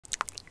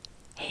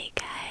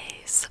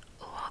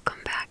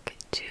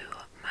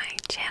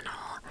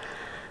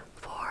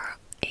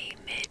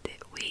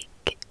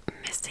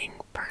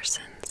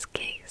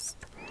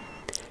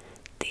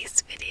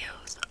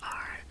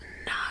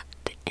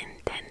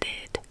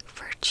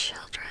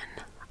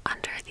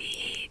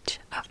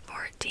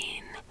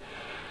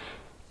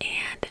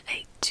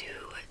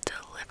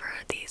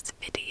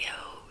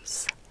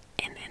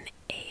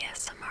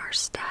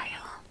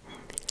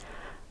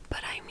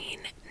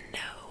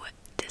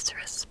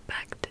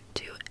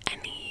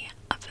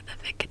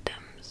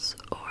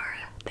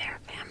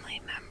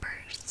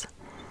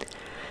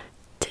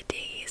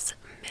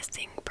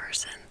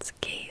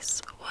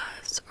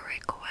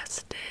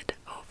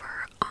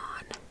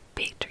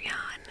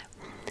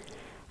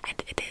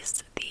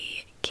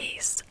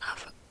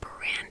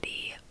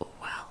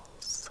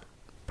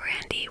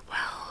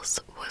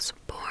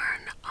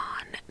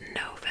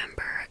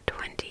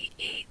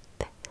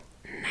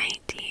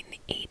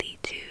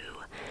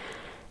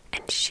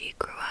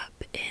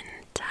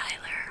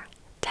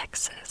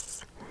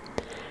Texas.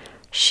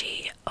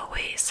 She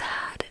always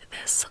had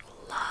this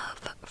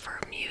love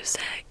for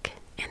music.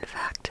 In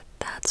fact,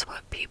 that's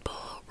what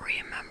people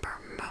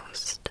remember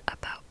most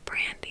about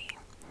Brandi.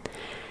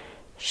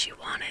 She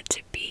wanted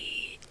to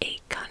be a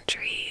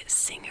country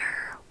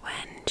singer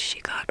when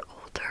she got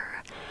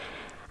older,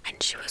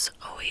 and she was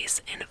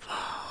always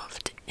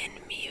involved in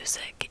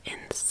music in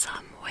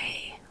some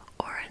way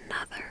or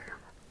another.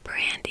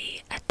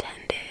 Brandi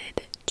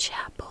attended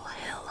Chapel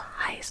Hill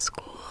High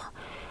School,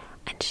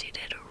 and she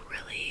did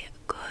really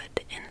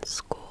good in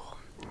school.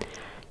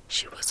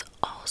 She was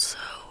also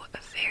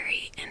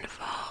very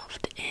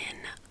involved in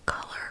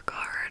color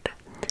guard,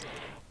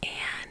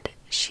 and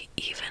she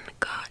even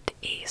got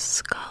a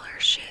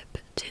scholarship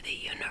to the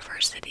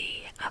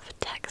University of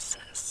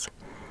Texas.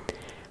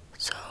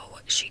 So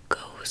she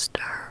goes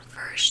to her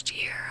first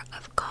year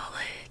of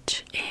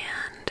college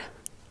and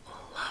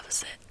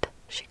loves it.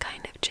 She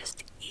kind of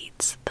just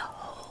eats the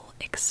whole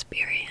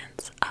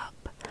experience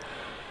up.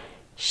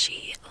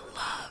 She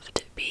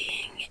loved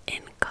being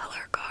in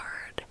color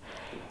guard,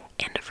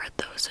 and for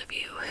those of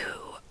you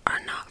who are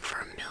not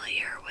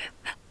familiar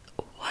with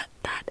what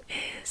that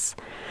is,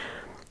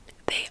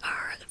 they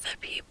are the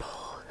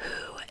people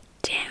who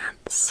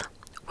dance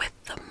with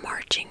the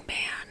marching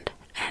band,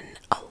 and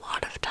a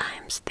lot of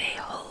times they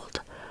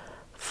hold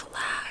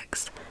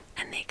flags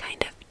and they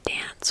kind of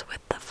dance with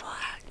the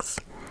flags.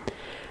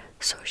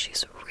 So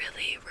she's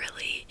really,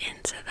 really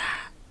into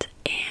that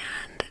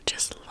and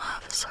just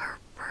loves her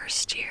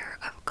first year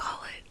of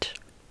college.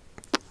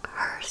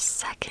 Her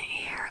second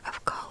year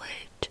of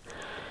college,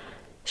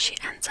 she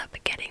ends up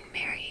getting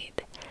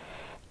married,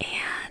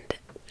 and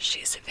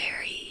she's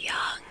very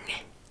young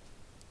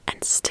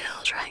and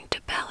still trying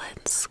to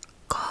balance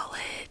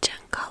college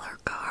and color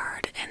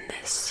guard in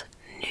this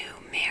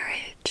new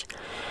marriage.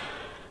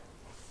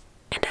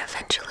 And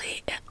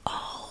eventually it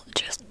all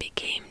just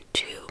became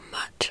too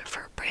much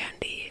for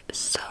Brandi,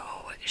 so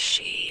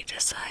she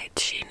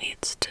decides she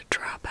needs to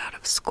drop out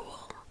of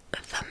school.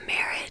 The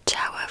marriage,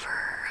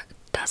 however,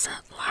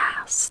 doesn't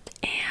last,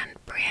 and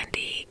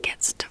Brandi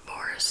gets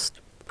divorced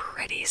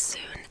pretty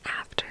soon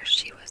after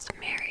she was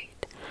married.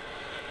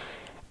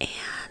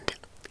 And,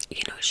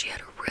 she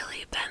had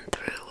really been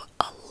through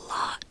a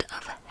lot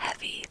of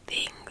heavy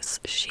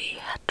things. She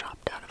had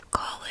dropped out of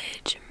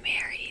college,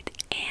 married,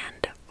 and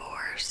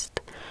divorced,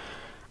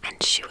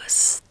 and she was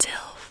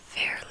still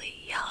fairly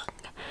young.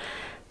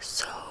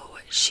 So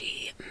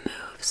she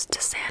moves to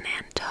San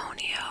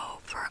Antonio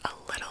for a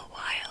little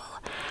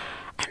while,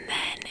 and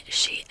then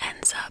she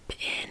ends up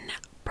in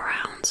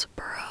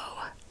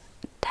Brownsboro,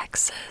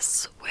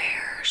 Texas,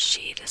 where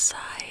she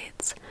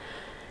decides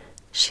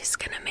she's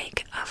gonna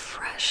make a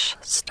fresh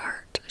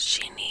start.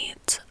 She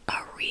needs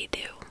a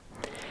redo.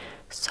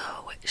 So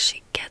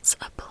she gets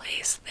a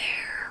place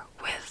there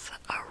with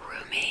a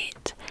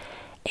roommate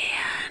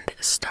and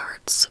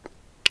starts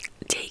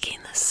taking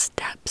the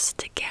steps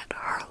to get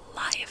her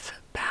life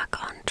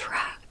back on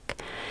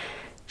track.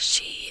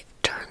 She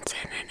turns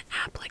in an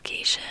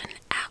application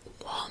at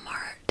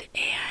Walmart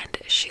and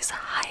she's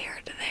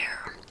hired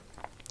there.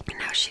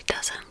 Now she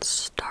doesn't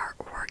start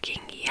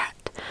working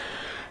yet.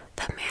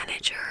 The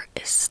manager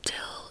is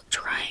still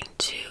trying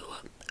to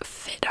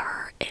fit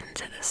her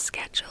into the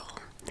schedule.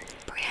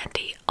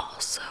 Brandi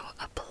also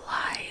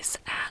applies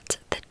at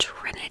the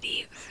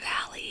Trinity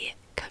Valley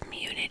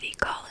Community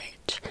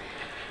College,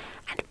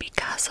 and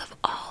because of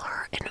all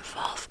her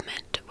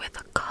involvement with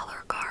a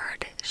color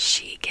guard,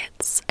 she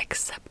gets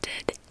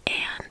accepted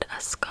and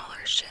a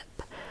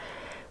scholarship.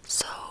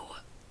 So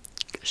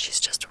she's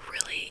just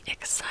really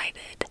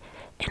excited.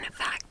 In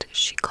fact,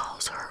 she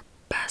calls her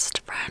best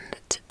friend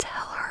to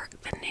tell her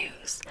the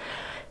news.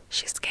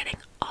 She's getting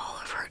all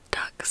of her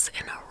ducks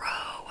in a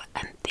row,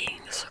 and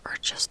things are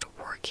just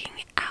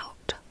working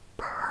out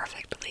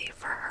perfectly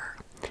for her.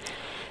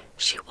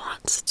 She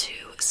wants to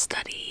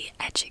study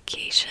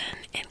education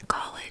in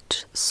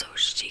college so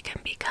she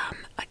can become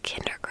a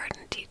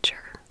kindergarten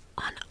teacher.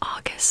 On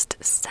August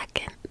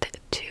 2nd,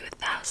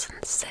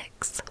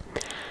 2006,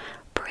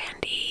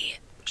 Brandi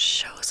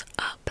shows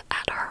up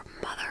at her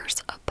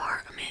mother's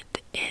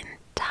apartment in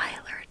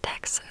Tyler,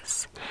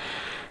 Texas.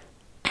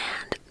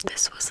 And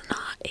this was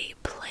not a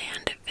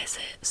planned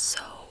visit,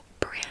 so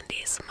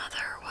Brandi's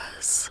mother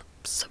was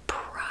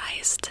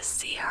surprised to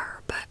see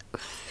her, but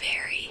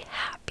very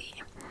happy.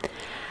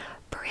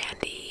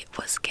 Brandi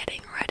was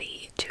getting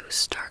ready to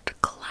start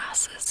class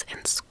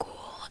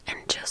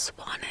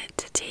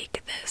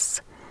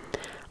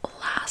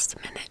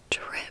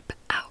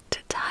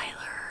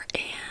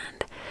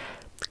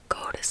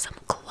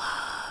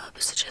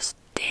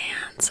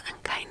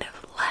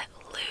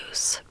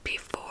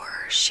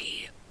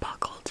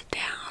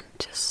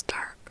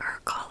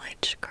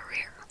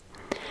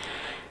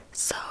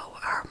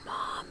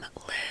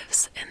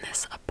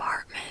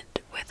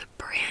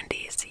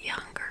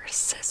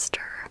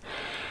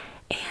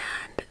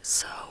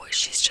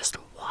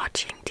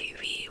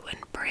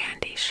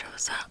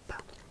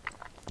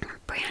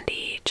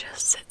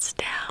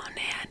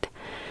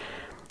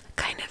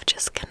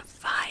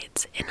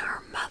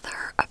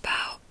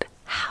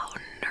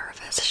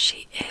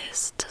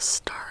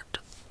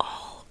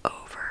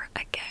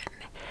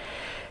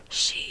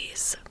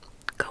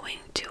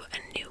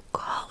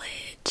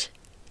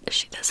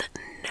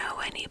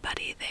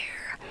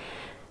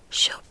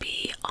She'll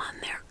be on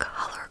their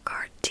color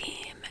guard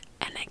team,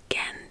 and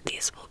again,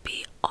 these will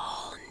be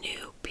all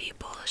new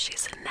people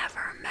she's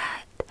never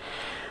met.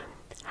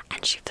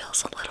 And she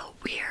feels a little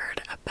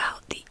weird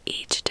about the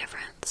age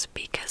difference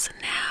because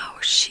now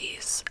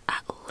she's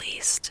at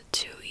least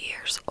 2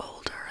 years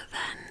older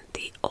than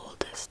the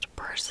oldest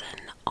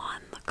person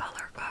on the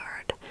color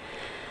guard.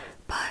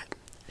 But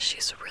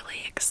she's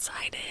really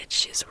excited.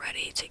 She's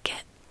ready to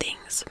get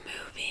things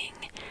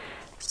moving.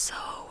 So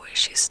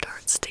she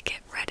starts to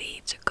get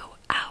ready to go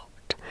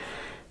out.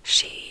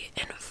 She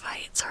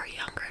invites her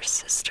younger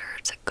sister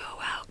to go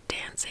out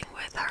dancing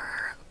with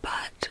her,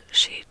 but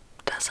she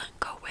doesn't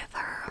go with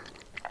her.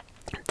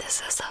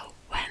 This is a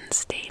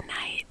Wednesday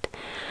night,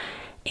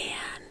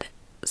 and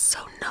so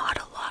not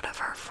a lot of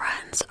her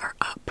friends are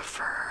up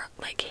for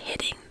like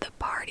hitting the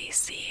party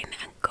scene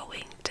and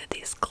going to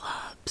these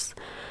clubs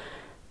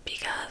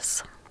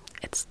because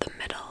it's the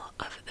middle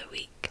of the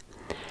week.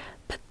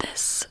 But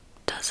this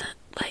doesn't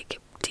like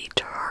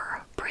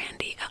deter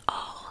Brandi at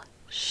all.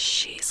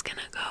 She's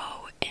gonna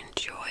go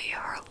enjoy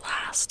her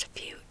last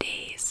few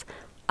days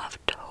of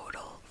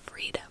total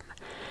freedom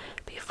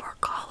before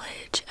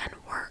college and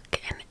work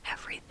and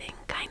everything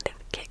kind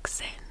of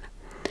kicks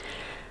in.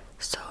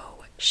 So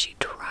she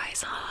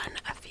tries on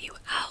a few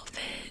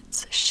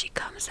outfits. She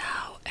comes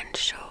out and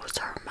shows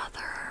her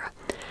mother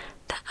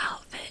the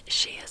outfit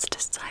she has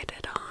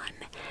decided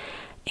on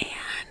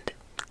and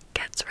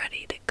gets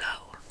ready to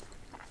go.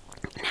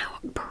 Now,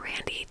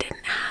 Brandi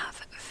didn't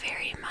have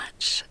very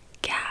much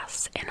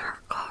gas in her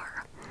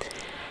car,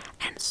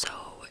 and so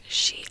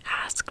she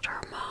asked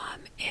her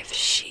mom if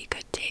she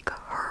could take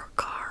her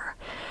car,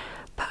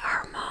 but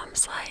her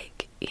mom's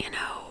like,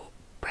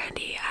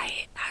 Brandi,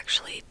 I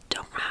actually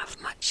don't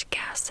have much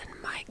gas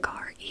in my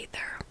car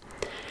either.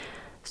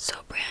 So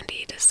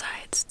Brandi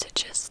decides to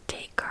just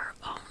take her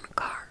own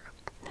car.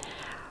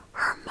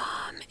 Her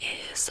mom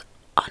is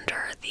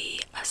under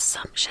the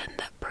assumption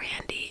that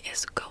Brandi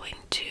is going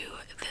to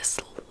this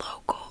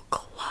local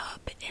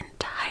club in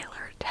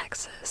Tyler,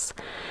 Texas,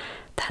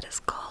 that is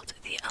called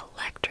the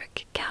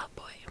Electric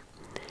Cowboy.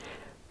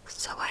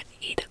 So at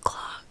 8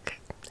 o'clock,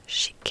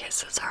 she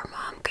kisses her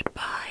mom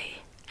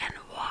goodbye and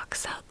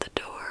walks out the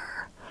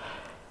door.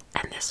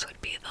 And this would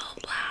be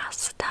the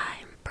last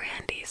time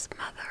Brandi's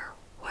mother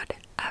would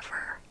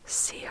ever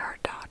see her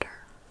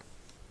daughter.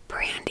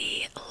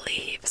 Brandi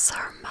leaves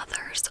her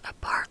mother's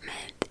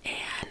apartment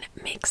and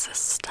makes a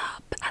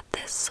stop at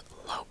this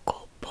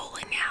local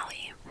bowling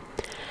alley.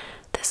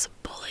 This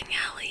bowling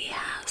alley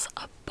has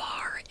a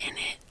bar in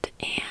it,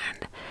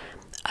 and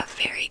a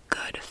very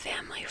good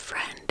family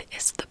friend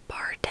is the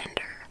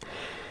bartender.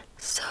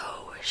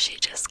 So she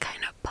just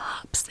kind of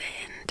pops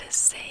in to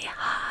say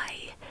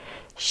hi.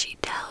 She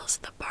tells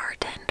the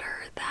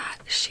bartender that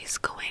she's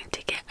going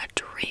to get a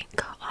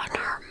drink on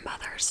her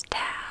mother's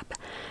tab,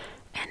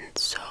 and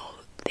so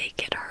they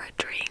get her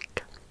a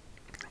drink.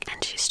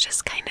 And she's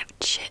just kind of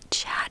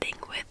chit-chatting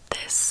with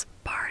this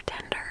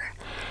bartender,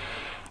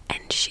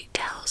 and she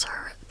tells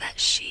her that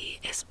she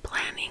is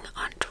planning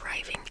on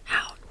driving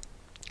out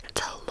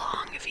to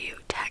Longview,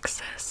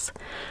 Texas,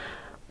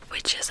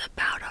 which is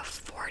about a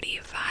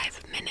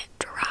 45-minute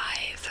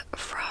drive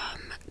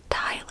from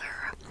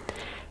Tyler,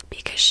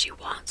 because she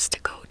wants to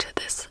go to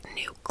this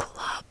new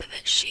club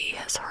that she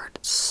has heard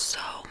so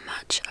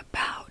much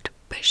about,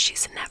 but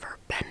she's never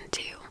been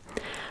to,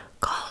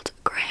 called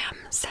Graham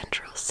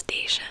Central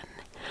Station.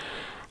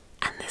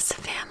 And this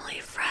family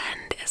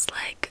friend is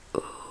like,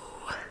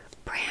 ooh,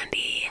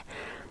 Brandi,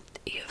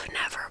 you've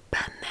never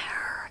been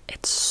there.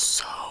 It's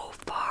so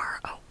far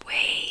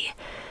away.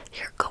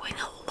 You're going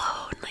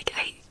alone. Like,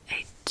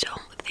 I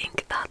don't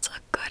think that's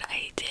a good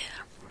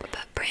idea.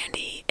 But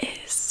Brandi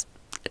is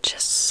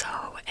just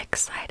so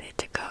excited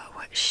to go.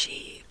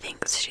 She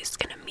thinks she's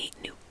gonna meet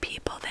new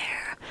people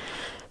there.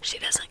 She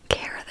doesn't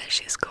care that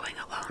she's going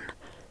alone.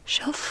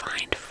 She'll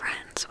find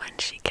friends when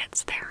she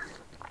gets there.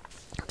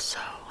 So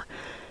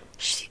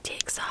she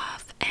takes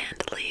off and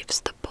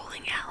leaves the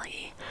bowling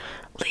alley,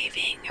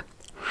 leaving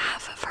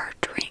half of her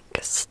drink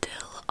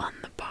still on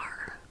the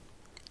bar.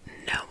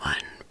 No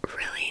one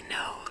really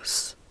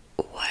knows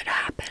what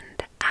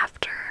happened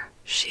after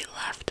she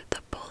left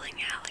the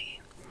bowling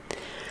alley.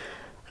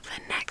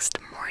 The next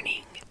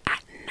morning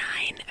at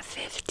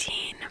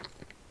 9:15,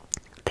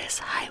 this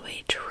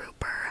highway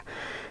trooper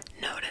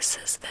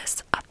notices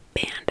this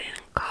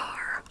abandoned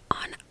car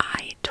on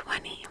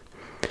I-20.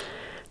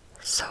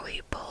 So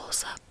he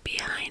pulls up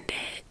behind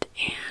it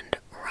and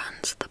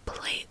runs the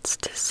plates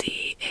to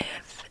see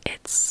if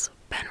it's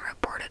been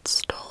reported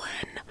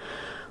stolen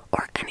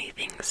or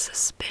anything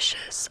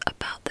suspicious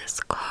about this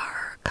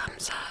car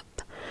comes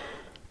up,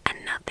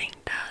 and nothing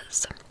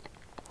does.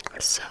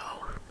 So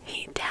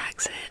he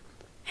tags it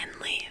and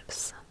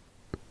leaves.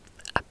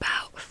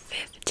 About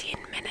 15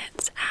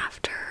 minutes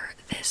after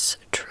this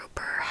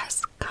trooper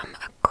has come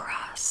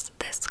across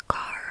this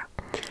car,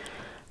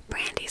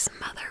 Brandi's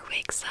mother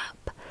wakes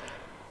up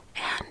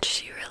and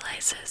she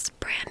realizes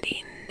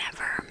Brandi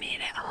never made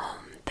it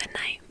home the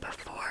night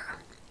before.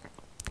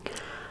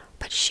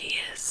 But she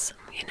is,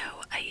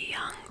 a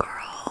young girl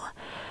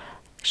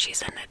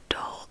she's an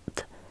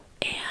adult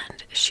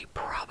and she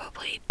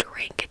probably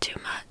drank too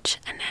much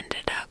and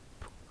ended up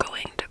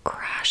going to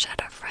crash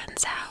at a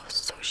friend's house,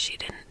 so she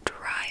didn't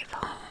drive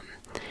home.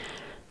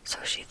 So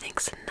she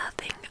thinks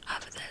nothing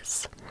of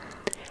this.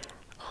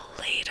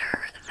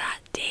 Later that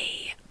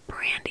day,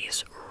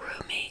 Brandi's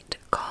roommate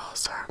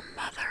calls her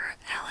mother,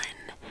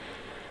 Ellen,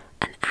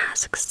 and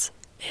asks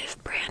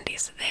if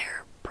Brandi's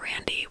there.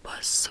 Brandi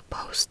was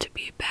supposed to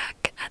be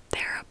back at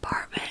their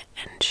apartment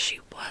and she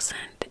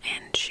wasn't,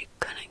 and she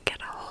couldn't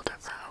get a hold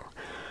of her.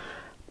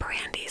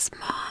 Brandi's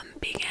mom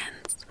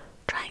begins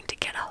trying to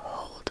get a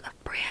hold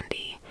of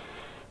Brandi,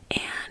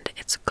 and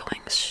it's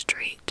going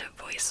straight to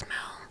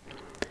voicemail.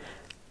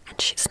 And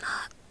she's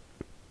not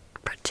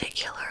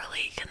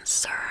particularly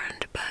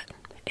concerned, but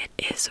it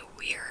is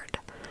weird.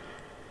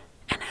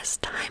 And as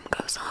time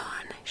goes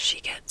on, she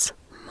gets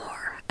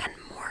more and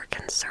more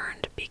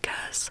concerned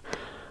because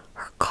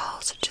her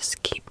calls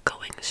just keep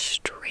going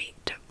straight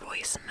to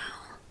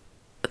voicemail.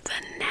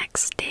 The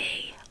next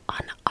day,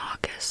 on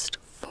August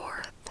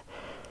 4th,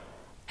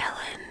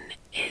 Ellen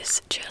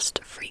is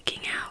just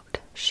freaking out.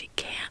 She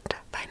can't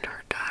find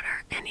her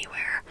daughter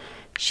anywhere.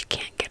 She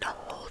can't get a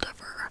hold of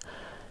her.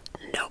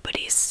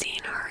 Nobody's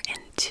seen her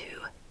in 2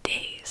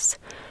 days.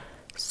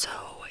 So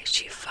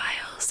she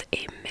files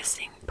a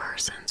missing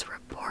persons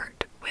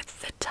report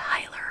with the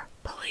Tyler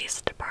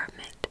Police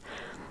Department.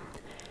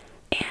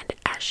 And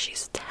as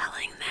she's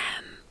telling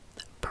them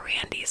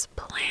Brandi's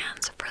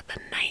plans for the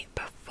night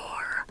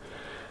before,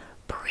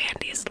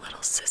 Brandi's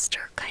little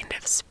sister kind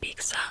of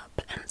speaks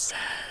up and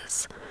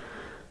says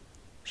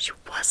she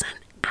wasn't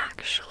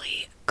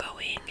actually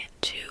going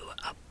to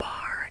a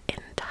bar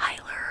in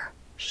Tyler.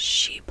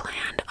 She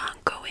planned on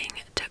going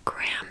to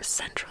Graham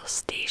Central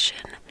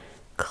Station,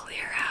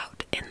 clear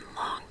out in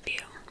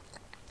Longview.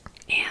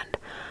 And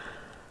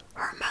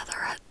her mother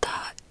had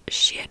thought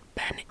she had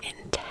been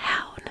in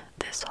town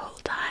this whole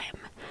time.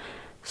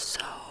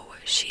 So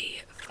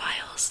she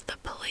files the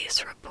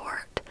police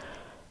report,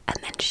 and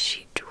then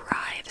she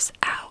drives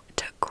out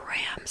to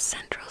Graham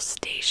Central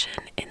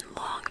Station in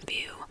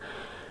Longview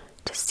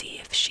to see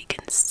if she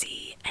can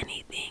see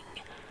anything.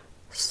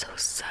 So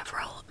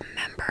several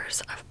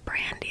members of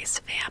Brandi's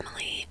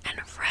family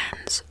and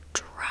friends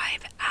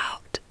drive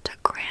out to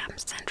Graham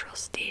Central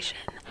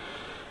Station.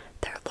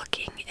 They're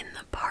looking in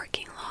the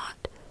parking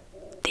lot.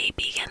 They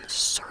begin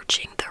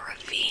searching the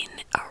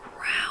ravine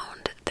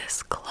around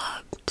this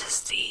club to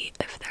see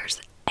if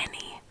there's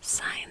any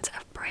signs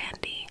of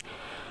Brandi,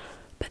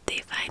 but they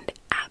find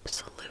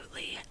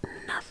absolutely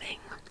nothing.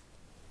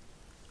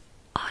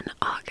 On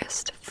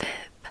August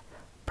 5th,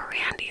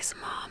 Brandi's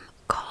mom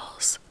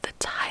calls the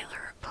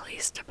Tyler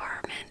Police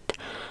Department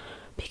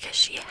because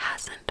she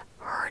hasn't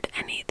heard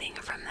anything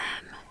from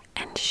them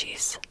and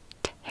she's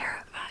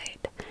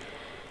terrified.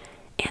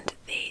 And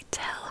they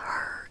tell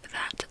her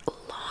that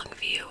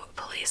Longview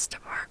Police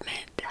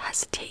Department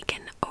has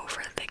taken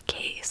over the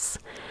case,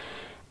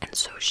 and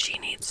so she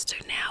needs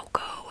to now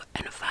go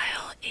and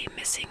file a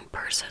missing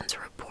persons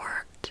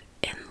report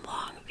in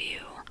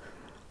Longview.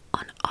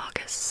 On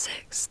August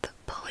 6th,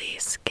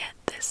 police get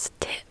this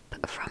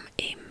tip from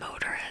a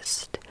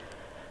motorist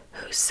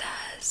who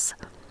says,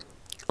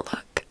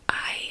 "Look,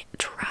 I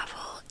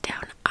travel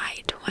down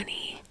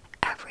I-20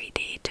 every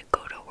day to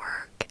go to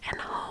work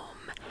and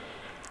home,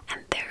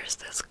 and there's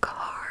this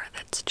car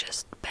that's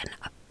just been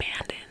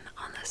abandoned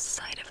on the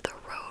side of the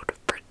road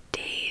for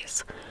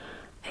days.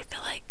 I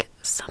feel like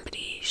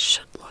somebody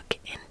should look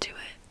into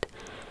it."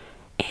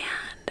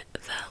 And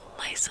the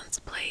license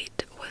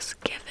plate was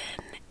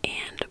given,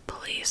 and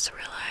police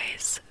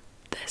realize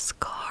this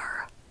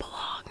car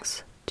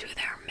belongs to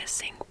their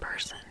missing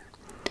person.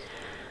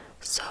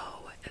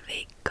 So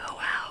they go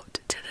out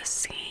to the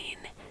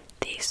scene,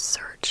 they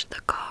search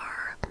the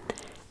car,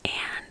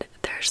 and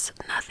there's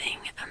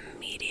nothing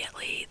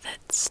immediately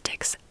that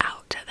sticks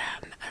out to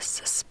them as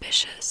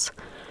suspicious.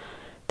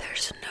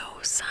 There's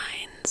no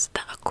signs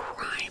that a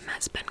crime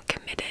has been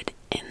committed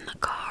in the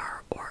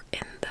car or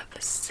in the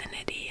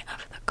vicinity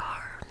of the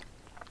car.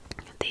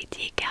 They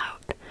take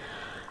out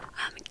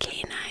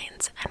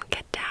canines and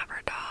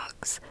cadaver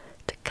dogs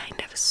to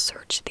kind of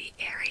search the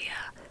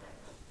area,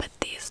 but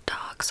these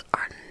dogs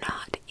are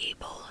not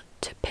able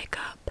to pick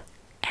up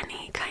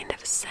any kind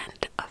of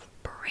scent of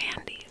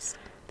Brandi's.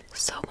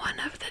 So one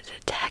of the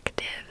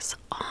detectives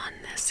on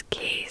this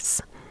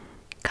case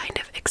kind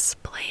of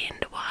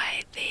explained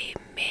why they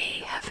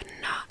may have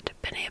not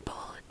been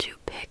able to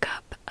pick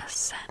up a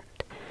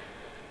scent.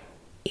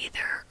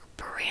 Either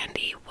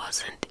Brandi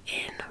wasn't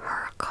in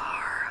her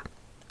car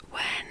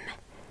when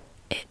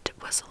it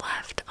was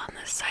left on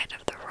the side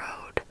of the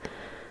road,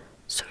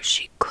 so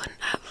she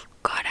couldn't have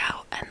got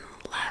out and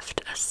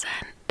left a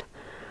scent.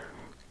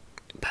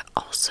 But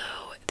also,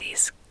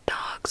 these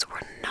dogs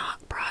were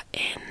not brought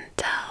in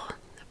till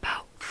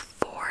about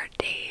 4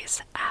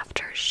 days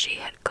after she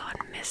had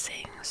gone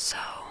missing, so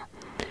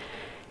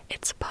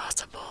it's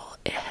possible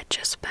it had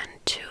just been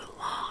too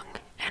long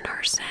and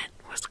her scent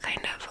was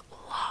kind of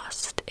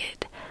lost.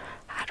 It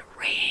had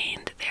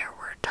rained, there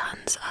were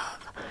tons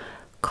of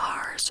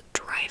cars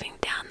driving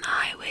down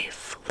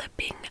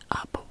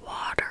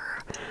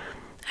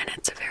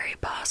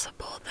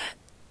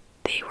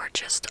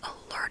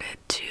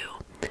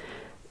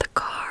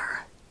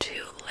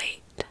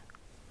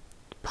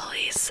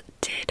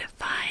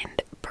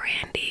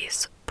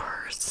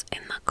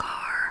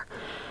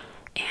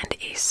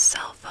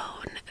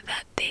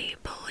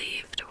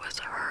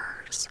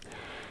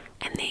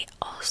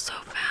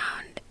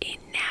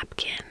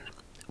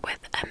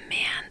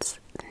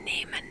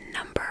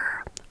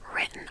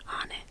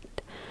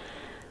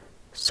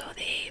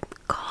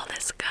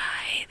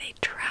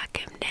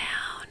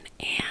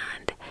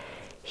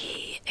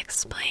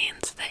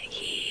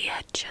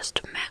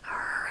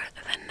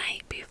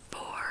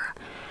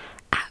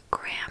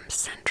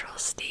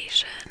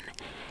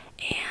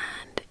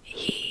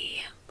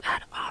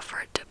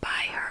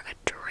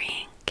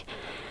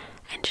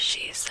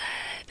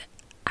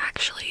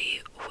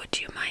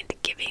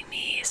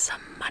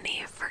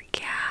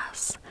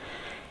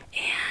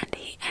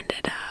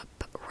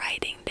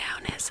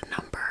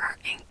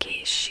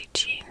she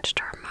changed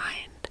her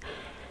mind.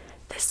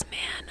 This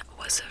man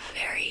was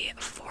very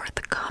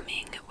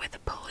forthcoming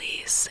with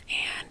police,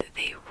 and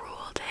they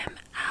ruled him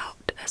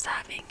out as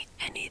having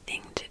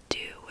anything to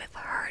do with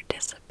her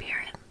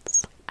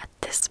disappearance. At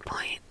this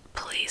point,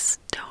 police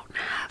don't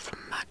have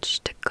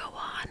much to go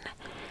on,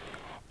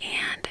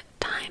 and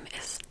time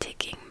is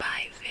ticking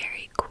by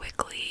very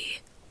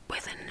quickly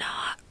with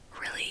not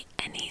really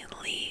any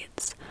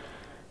leads.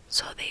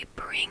 So they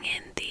bring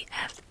in the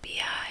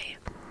FBI,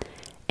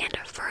 and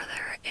a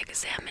further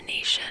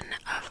examination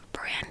of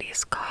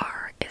Brandi's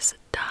car is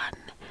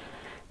done,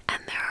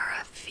 and there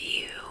are a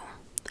few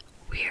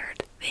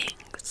weird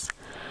things.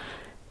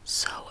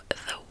 So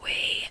the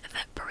way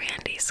that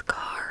Brandi's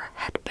car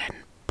had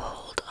been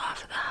pulled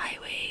off the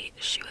highway,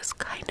 she was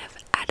kind of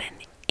at an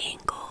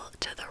angle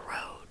to the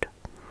road.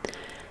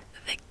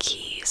 The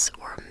keys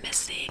were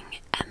missing,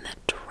 and the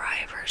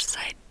driver's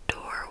side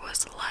door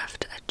was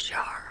left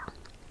ajar.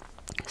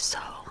 So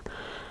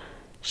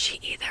she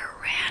either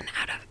ran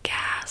out of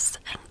gas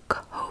and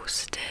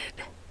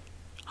coasted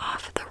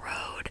off the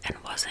road and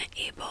wasn't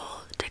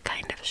able to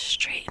kind of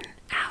straighten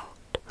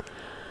out,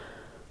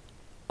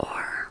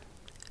 or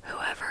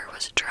whoever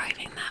was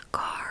driving that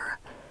car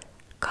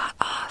got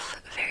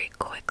off very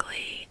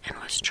quickly and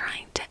was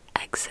trying to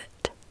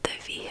exit the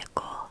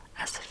vehicle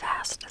as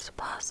fast as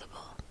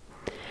possible.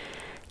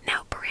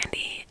 Now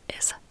Brandi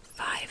is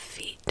 5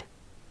 feet.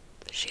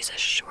 She's a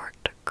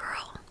short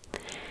girl,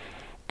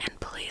 and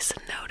police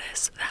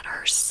notice that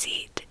her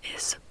seat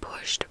is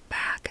pushed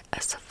back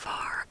as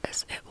far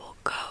as it will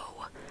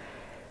go,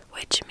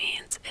 which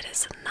means it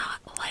is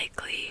not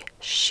likely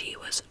she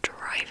was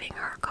driving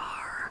her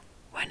car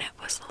when it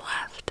was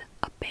left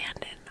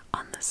abandoned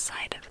on the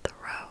side of the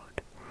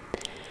road.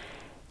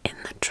 In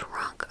the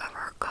trunk of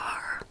her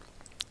car,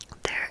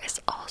 there is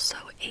also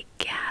a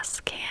gas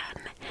can,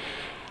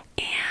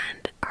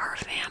 and her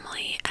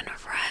family and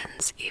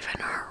friends, even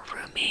her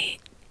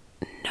roommate,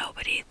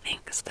 nobody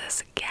thinks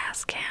this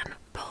gas can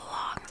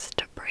belongs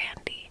to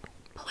Brandi.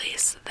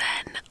 Police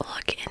then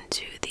look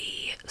into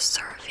the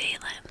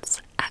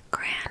surveillance at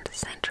Grand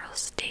Central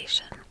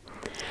Station.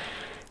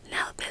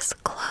 Now this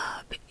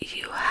club,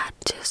 you had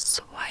to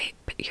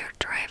swipe your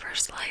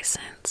driver's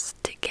license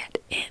to get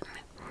in,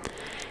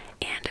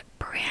 and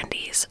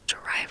Brandi's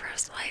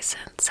driver's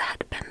license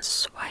had been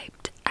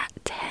swiped at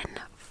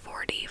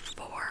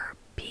 10:44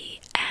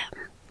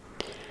 p.m.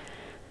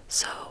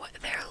 So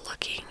they're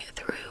looking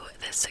through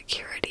the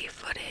security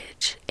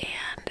footage,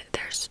 and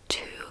there's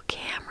 2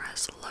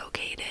 cameras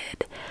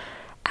located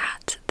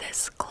at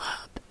this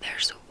club.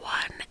 There's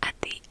one at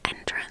the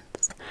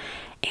entrance,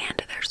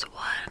 and there's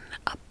one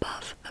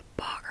above the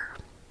bar.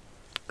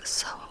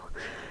 So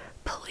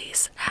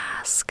police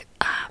ask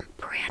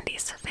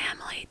Brandi's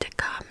family to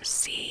come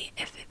see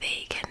if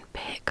they can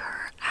pick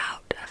her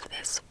out of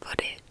this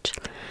footage.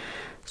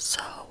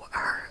 So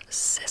her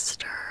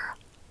sister,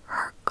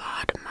 her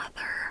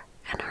godmother,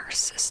 and her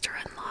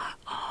sister-in-law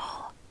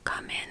all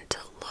come in to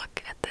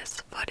look at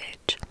this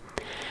footage.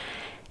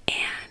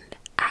 And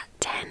at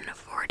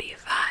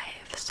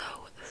 10:45, so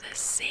the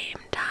same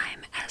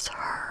time as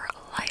her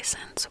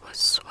license was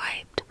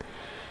swiped,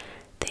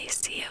 they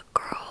see a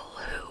girl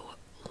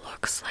who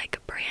looks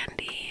like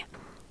Brandi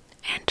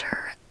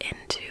enter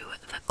into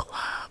the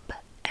club,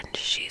 and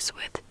she's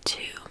with 2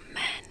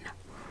 men.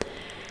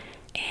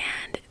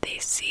 And they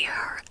see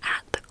her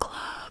at the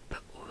club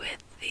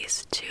with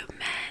these 2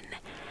 men,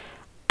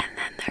 and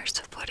then there's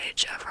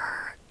footage of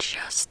her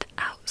just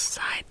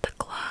outside the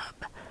club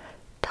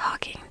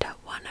talking to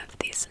one of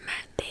these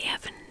men. They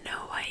have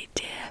no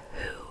idea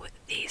who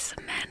these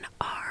men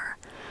are,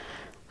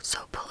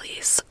 so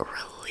police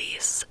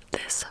release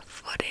this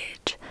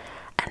footage,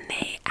 and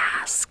they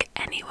ask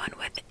anyone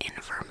with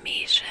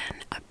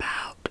information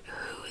about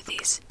who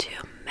these 2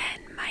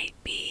 men might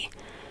be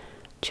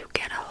to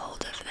get a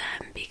hold of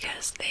them,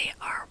 because they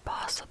are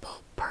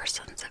possible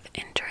persons of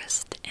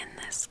interest in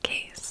this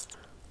case.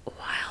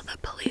 While the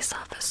police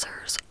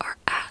officers are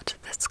at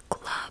this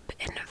club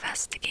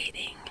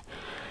investigating,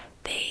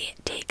 they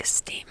take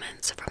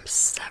statements from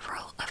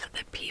several of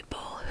the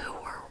people who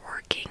were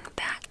working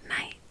that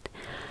night,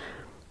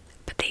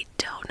 but they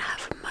don't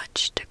have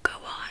much to go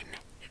on.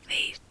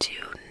 They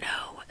do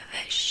know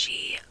that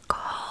she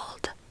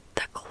called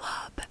the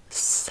club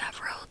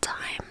several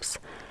times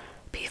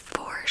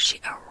before she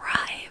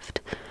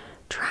arrived,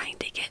 trying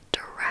to get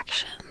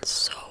directions,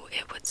 so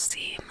it would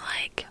seem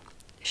like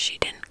she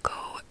didn't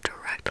go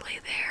directly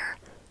there.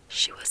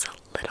 She was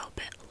a little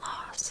bit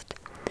lost.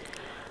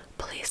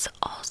 Police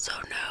also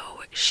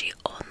know she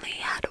only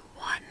had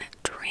 1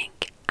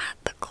 drink at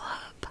the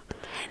club.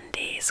 10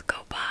 days go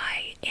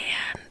by,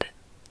 and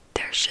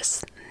there's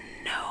just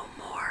no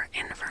more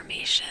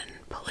information.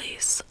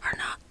 Police are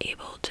not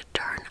able to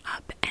turn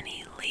up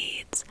any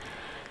leads.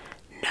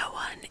 No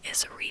one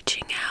is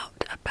reaching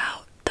out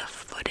about the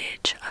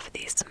footage of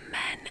these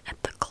men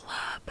at the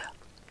club.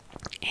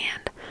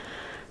 And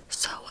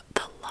so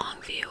the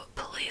Longview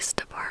Police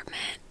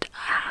Department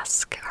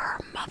asked her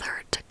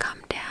mother to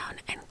come down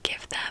and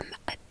give them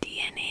a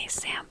DNA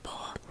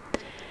sample.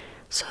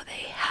 so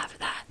they have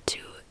that to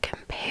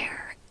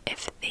compare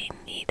if they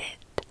need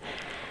it.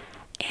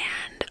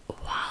 And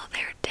while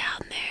they're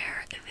down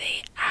there,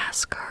 they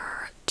ask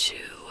her to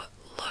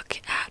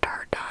look at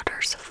her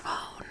daughter's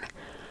phone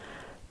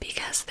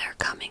because they're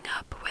coming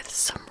up with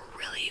some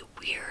really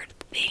weird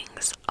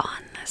things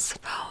on this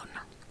phone.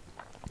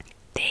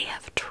 They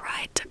have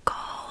tried to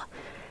call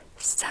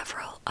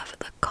several of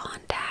the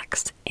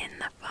contacts in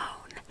the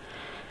phone,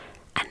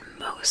 and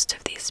most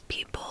of these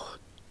people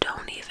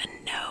don't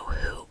even know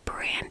who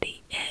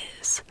Brandi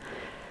is.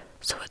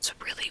 So it's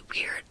really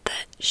weird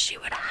that she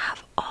would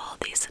have all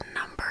these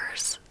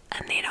numbers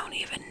and they don't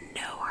even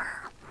know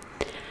her.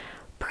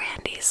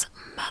 Brandi's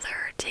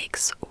mother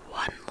takes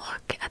one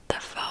look at the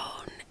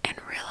phone and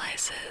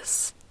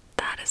realizes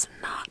that is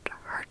not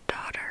her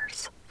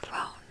daughter's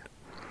phone.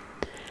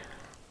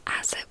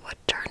 As it would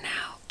turn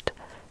out,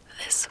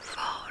 this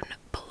phone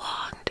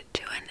belonged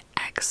to an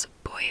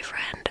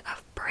ex-boyfriend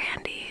of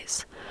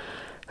Brandi's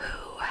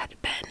who had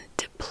been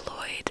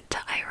deployed to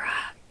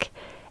Iraq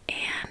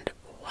and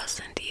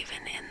wasn't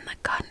even in the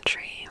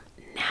country.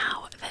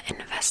 Now the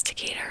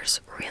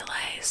investigators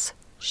realize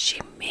she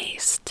may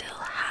still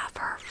have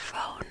her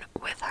phone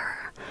with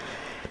her.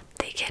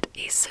 They get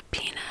a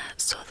subpoena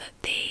so that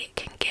they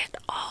can get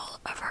all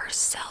of her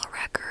cell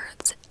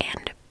records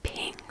and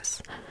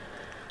pings.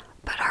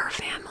 But her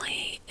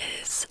family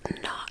is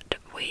not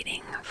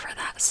waiting for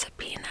that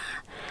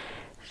subpoena.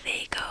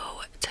 They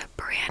go to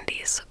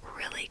Brandi's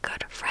really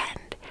good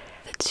friend.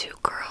 The two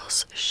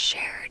girls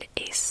shared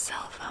a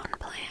cell phone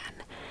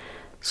plan,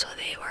 so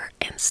they were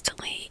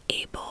instantly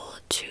able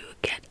to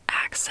get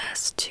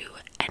access to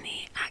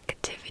any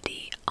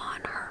activity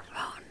on her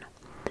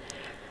phone.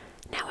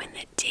 Now, in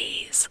the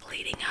days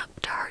leading up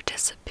to her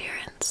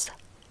disappearance,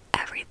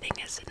 everything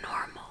is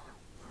normal.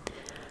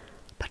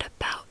 But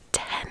about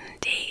 10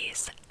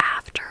 days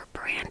after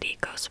Brandi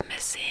goes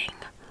missing,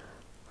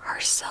 her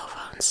cell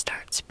phone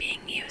starts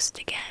being used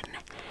again,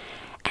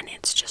 and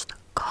it's just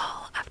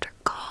call after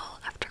call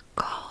after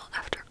call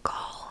after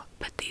call,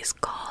 but these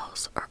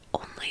calls are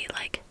only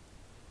like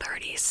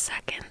 30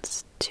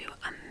 seconds to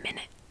a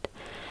minute.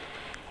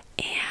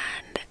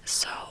 And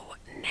so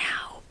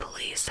now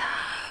police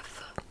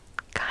have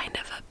kind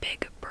of a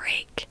big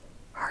break.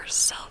 Her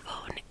cell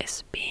phone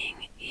is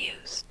being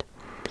used.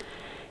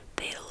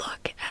 They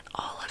look at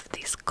all of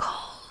these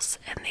calls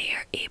and they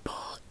are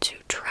able to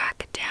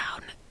track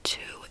down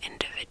two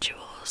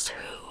individuals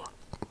who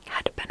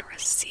had been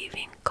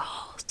receiving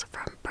calls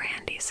from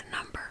Brandi's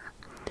number.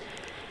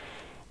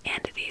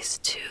 And these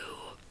two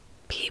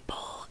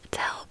people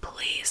tell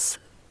police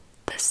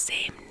the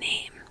same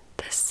name,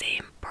 the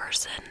same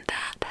person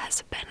that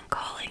has been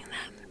calling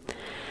them.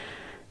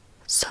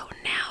 So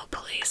now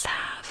police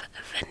have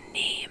the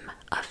name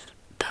of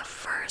the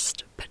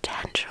first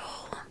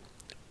potential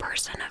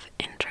person of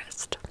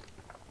interest.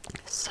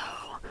 So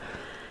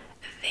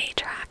they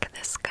track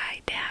this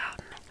guy down,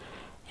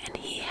 and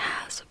he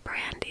has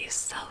Brandi's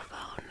cell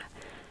phone.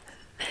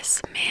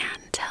 This man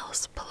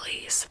tells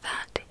police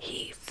that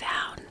he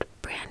found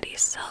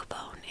Brandi's cell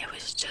phone. It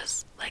was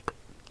just like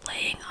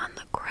laying on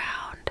the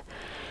ground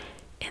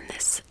in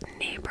this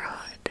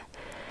neighborhood.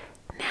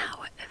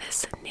 Now,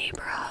 this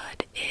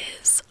neighborhood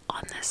is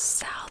on the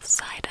south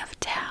side of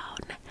town,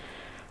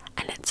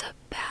 and it's a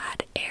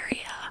bad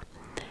area.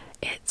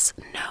 It's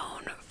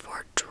known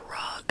for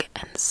drug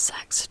and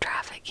sex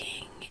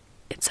trafficking.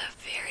 It's a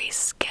very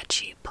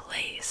sketchy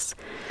place,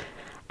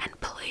 and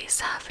police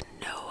have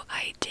no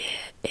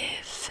idea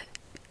if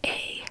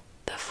A,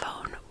 the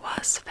phone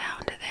was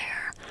found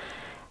there,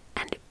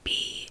 and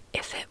B,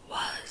 if it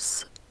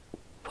was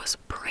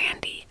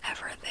Brandi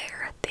ever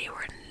there? They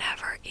were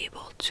never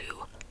able to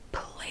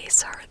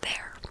place her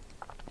there.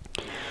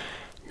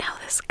 Now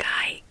this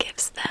guy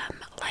gives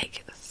them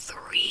like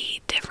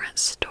 3 different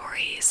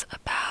stories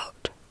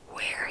about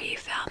where he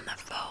found the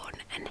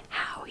phone and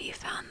how he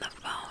found the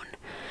phone,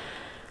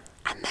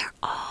 and they're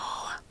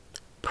all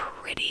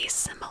pretty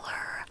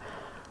similar,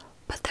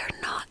 but they're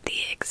not the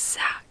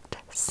exact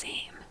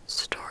same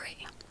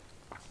story.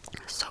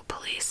 So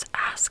police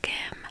ask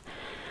him,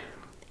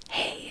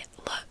 hey,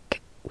 look,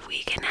 we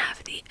can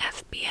have the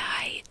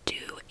FBI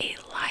do a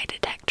lie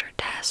detector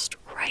test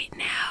right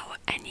now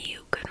and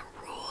you can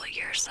rule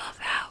yourself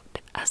out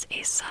as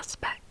a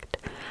suspect.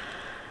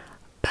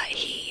 But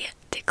he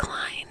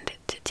declined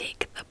to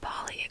take the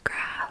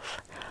polygraph,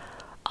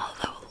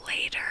 although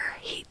later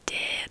he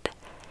did,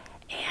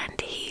 and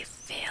he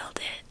failed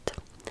it.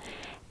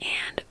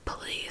 And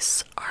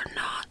police are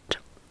not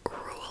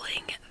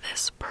ruling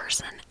this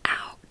person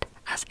out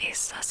as a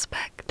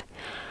suspect,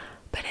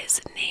 but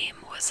his name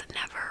was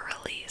never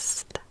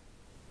released.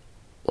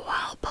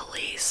 While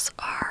police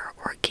are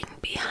working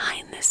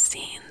behind the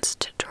scenes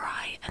to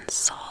try and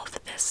solve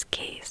this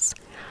case,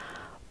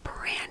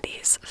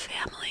 Brandi's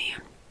family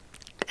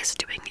is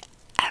doing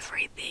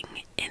everything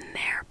in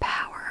their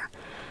power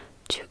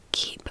to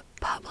keep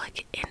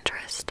public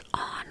interest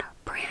on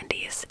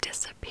Brandi's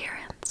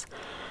disappearance.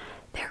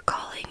 They're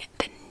calling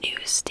the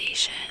news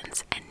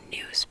stations and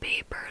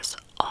newspapers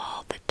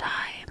all the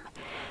time.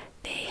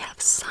 They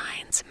have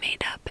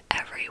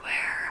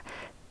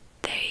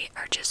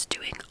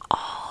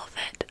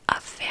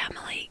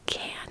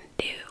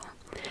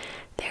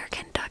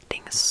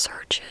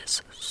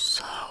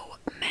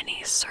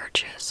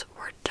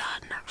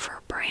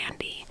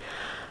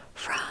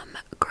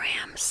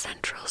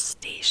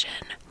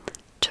location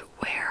to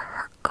where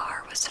her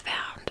car was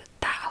found,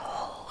 that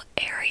whole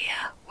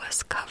area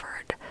was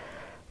covered,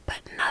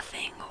 but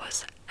nothing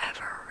was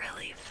ever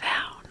really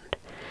found.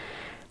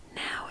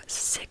 Now,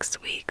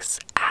 6 weeks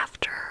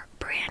after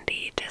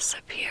Brandi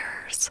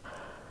disappears,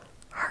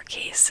 her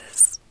case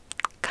is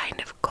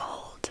kind of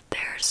cold.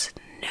 There's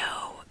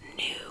no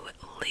new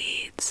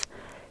leads,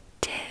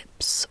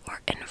 tips,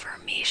 or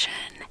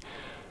information,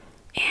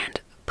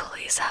 and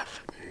police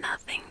have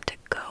nothing to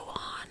go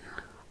on.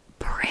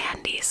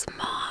 Brandi's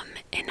mom,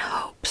 in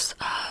hopes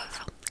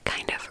of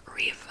kind of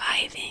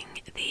reviving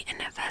the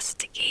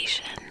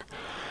investigation,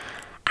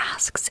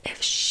 asks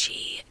if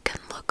she can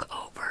look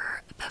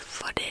over the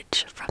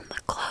footage from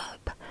the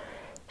club.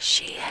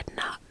 She had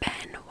not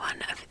been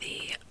one of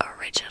the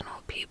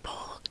original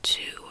people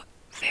to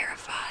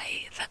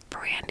verify that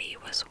Brandi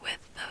was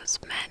with those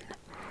men.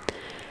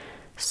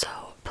 So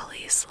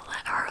police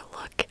let her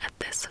look at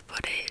this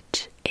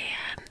footage,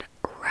 and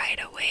right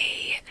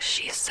away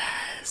she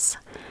says,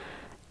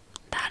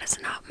 "That is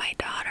not my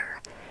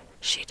daughter.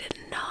 She did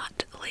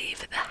not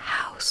leave the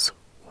house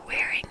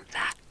wearing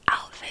that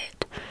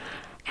outfit,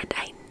 and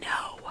I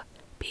know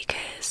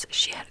because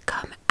she had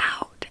come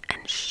out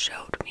and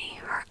showed me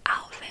her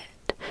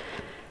outfit."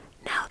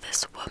 Now,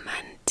 this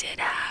woman did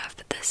have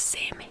the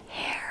same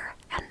hair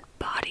and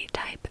body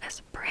type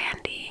as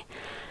Brandi,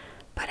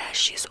 but as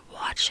she's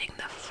watching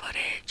the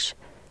footage,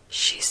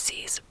 she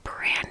sees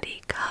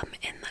Brandi come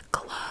in the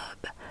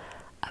club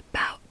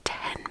about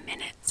 10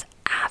 minutes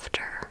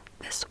after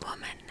this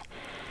woman,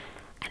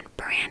 and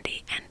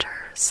Brandi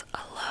enters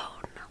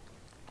alone.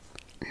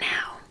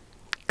 Now,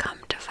 come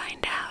to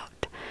find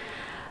out,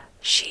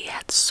 she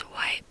had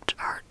swiped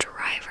her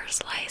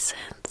driver's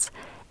license,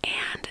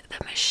 and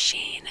the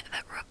machine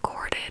that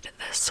recorded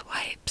the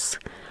swipes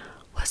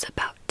was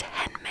about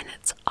 10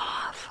 minutes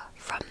off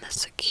from the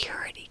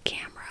security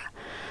camera.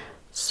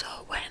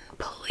 So when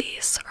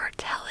police are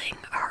telling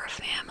her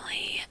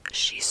family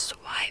she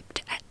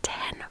swiped at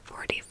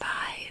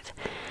 10:45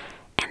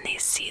 and they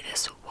see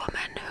this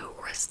woman who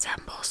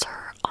resembles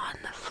her on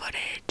the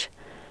footage,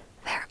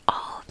 they're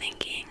all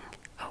thinking,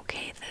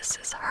 okay, this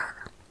is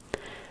her.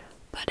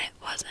 But it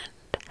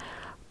wasn't.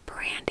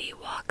 Brandi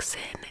walks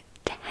in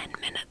 10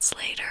 minutes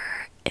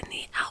later in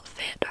the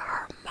outfit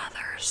her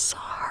mother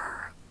saw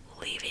her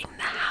leaving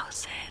the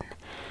house in.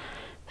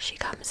 She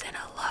comes in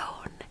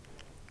alone,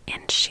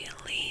 and she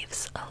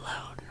leaves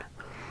alone.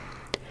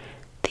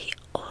 The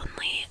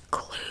only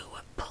clue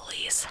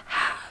police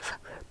have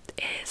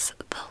is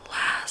the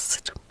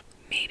last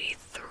maybe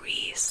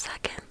 3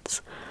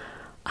 seconds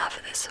of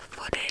this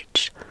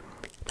footage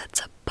that's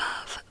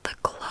above the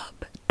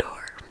club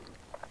door.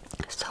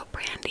 So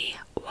Brandi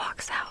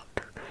walks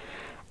out,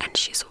 and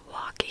she's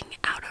walking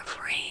out of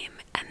frame,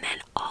 and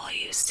then all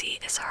you see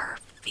is her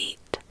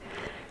feet,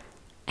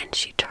 and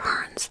she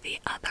turns the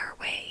other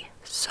way,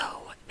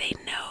 so they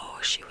know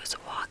she was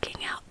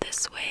walking out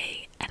this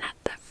way, and at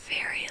the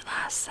very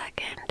last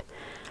second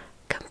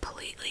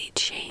completely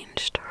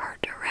changed her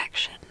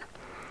direction.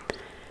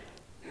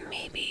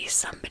 Maybe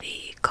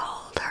somebody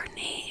called her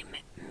name,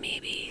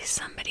 maybe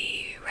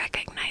somebody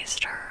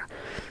recognized her.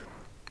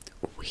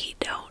 We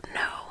don't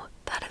know.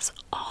 That is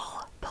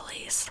all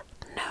police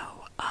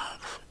know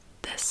of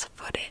this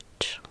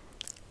footage.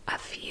 A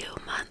few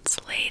months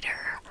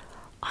later,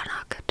 on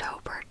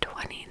October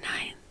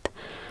 29th,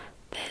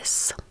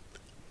 this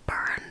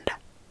burned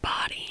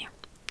body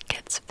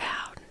gets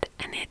found,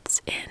 and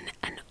it's in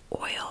an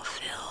oil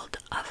field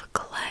of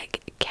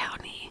Clegg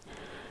County,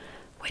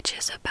 which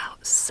is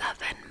about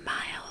 7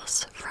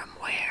 miles from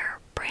where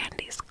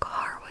Brandi's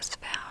car was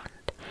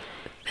found.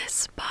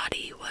 This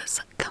body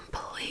was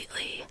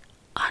completely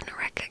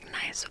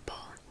unrecognizable.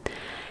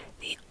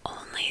 The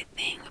only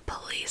thing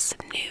police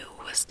knew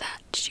was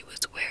that she was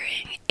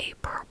wearing a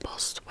purple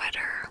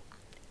sweater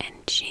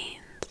and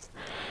jeans,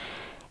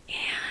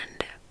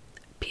 and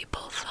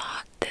people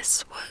thought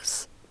this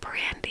was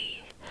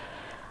Brandi.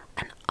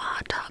 An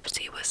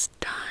autopsy was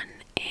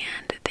done,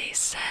 and they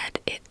said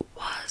it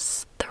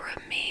was the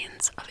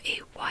remains of a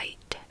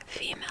white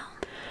female.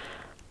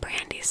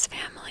 Brandi's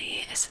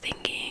family is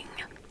thinking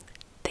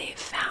they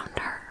found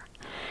her,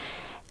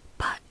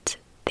 but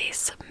they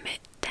submit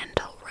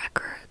dental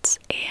records,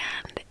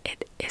 and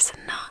it is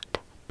not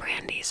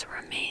Brandi's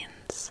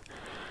remains.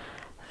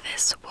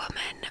 This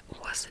woman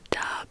was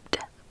dubbed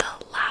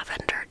the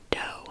Lavender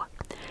Doe,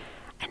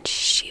 and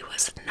she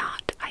was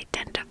not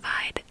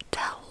identified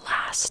till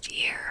last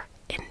year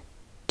in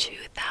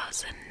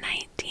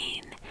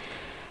 2019,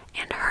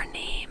 and her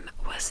name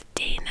was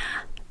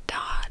Dana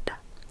Dodd.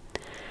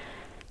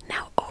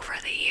 Now, over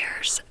the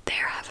years,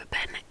 there have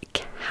been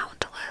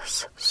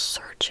countless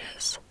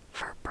searches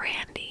for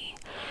Brandi.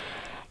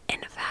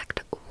 In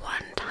fact,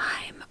 one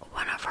time,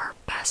 one of her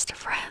best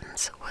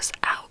friends was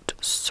out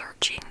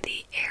searching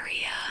the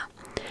area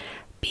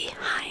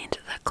behind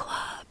the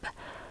club,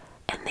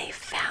 and they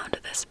found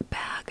this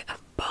bag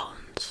of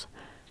bones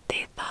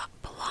they thought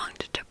belonged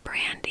to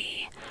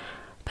Brandi,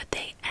 but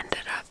they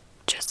ended up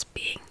just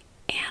being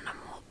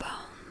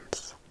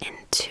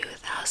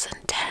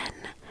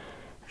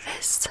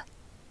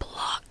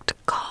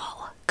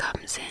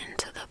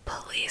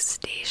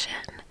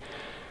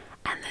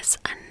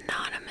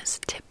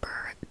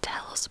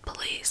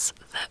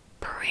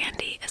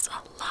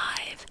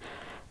alive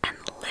and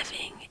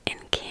living in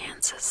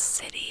Kansas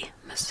City,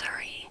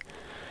 Missouri.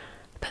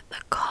 But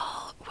the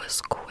call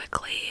was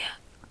quickly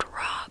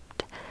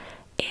dropped,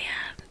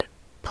 and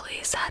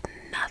police had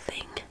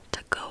nothing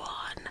to go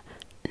on,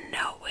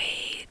 no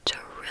way to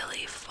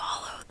really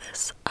follow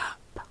this up.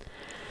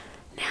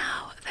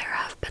 Now, there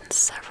have been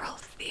several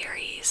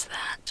theories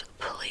that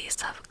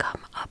police have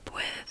come up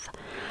with.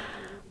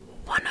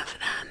 One of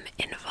them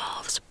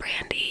involves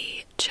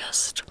Brandi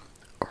just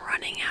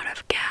running out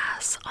of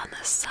gas on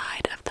the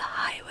side of the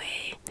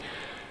highway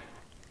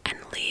and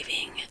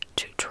leaving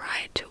to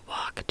try to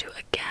walk to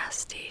a gas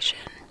station.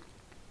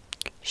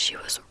 She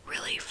was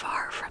really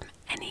far from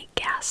any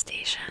gas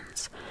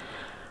stations,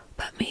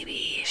 but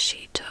maybe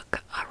she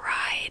took a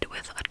ride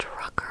with a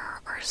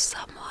trucker or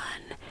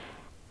someone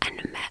and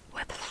met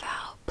with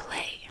foul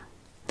play.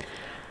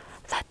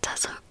 That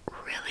doesn't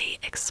really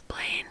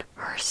explain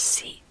her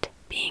seat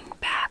being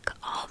back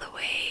all the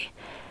way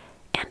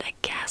and a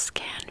gas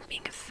can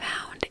being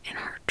found in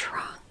her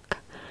trunk.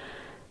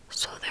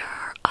 So there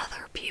are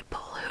other people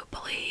who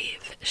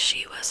believe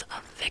she was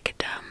a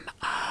victim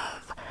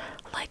of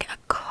like a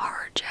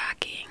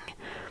carjacking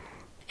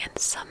and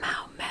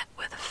somehow met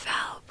with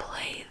foul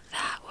play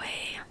that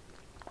way.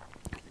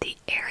 The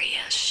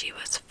area she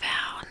was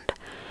found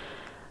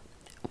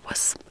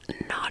was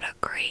not a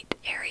great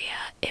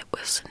area. It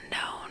was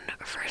known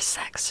for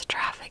sex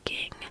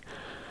trafficking,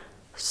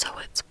 so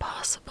it's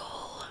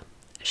possible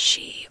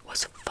she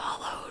was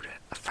followed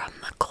from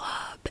the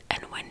club,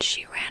 and when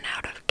she ran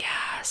out of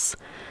gas,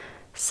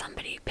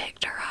 somebody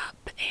picked her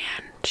up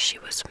and she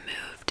was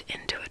moved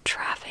into a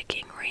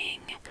trafficking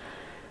ring.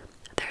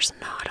 There's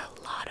not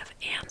a lot of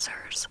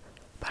answers,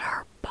 but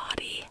her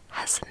body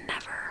has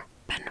never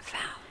been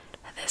found.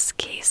 This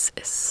case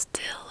is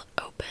still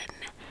open,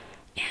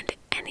 and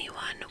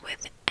anyone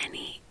with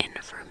any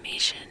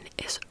information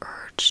is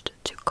urged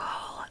to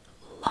call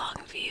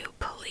Longview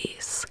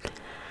Police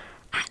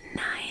at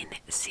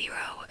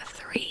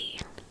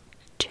 903-237-1110.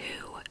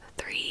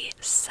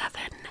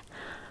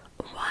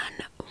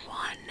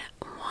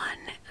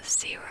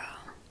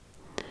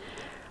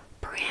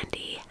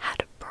 Brandi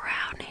had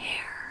brown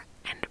hair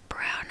and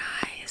brown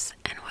eyes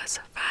and was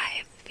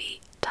 5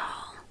 feet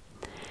tall.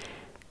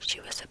 She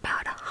was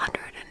about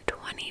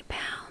 120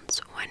 pounds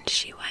when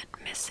she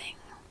went missing.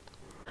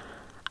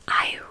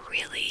 I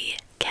really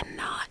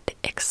cannot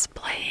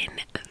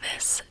explain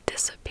this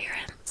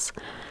disappearance.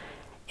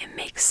 It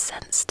makes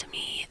sense to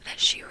me that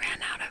she ran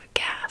out of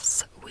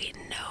gas. We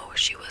know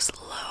she was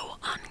low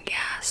on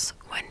gas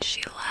when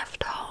she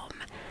left home.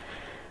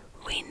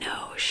 We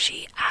know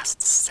she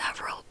asked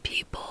several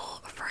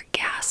people for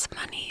gas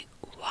money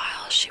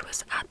while she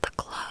was at the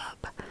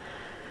club.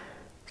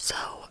 So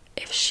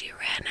if she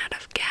ran out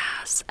of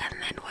gas and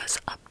then was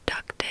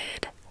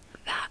abducted,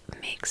 that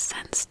makes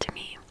sense to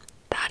me.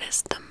 That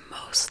is the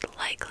most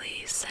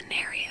likely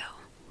scenario.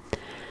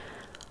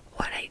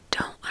 What I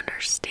don't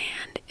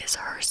understand is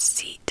her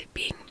seat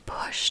being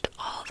pushed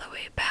all the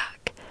way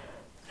back.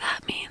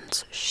 That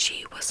means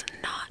she was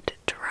not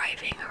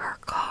driving her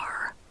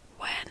car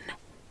when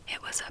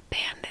it was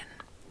abandoned.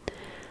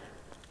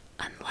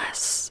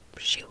 Unless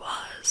she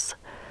was,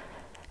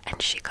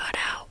 and she got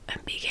out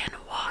and began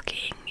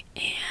walking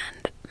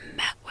and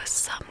met with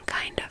some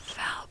kind of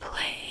foul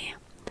play,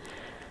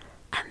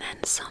 and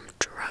then some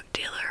drug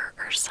dealer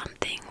or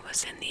something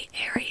was in the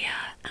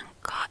area and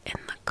got in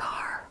the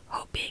car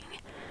hoping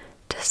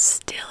to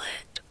steal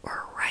it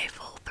or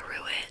rifle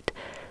through it,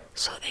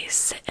 so they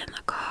sit in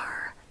the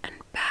car and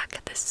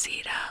back the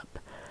seat up,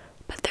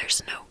 but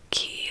there's no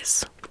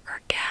keys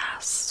or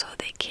gas, so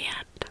they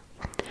can't.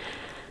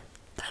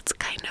 That's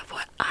kind of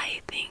what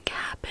I think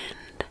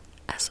happened.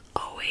 As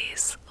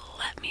always,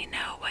 let me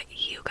know what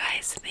you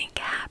guys think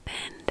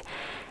happened,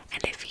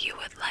 and if you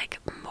would like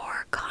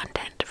more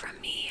content from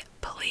me,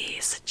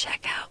 please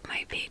check out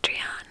my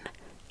Patreon.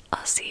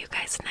 I'll see you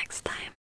guys next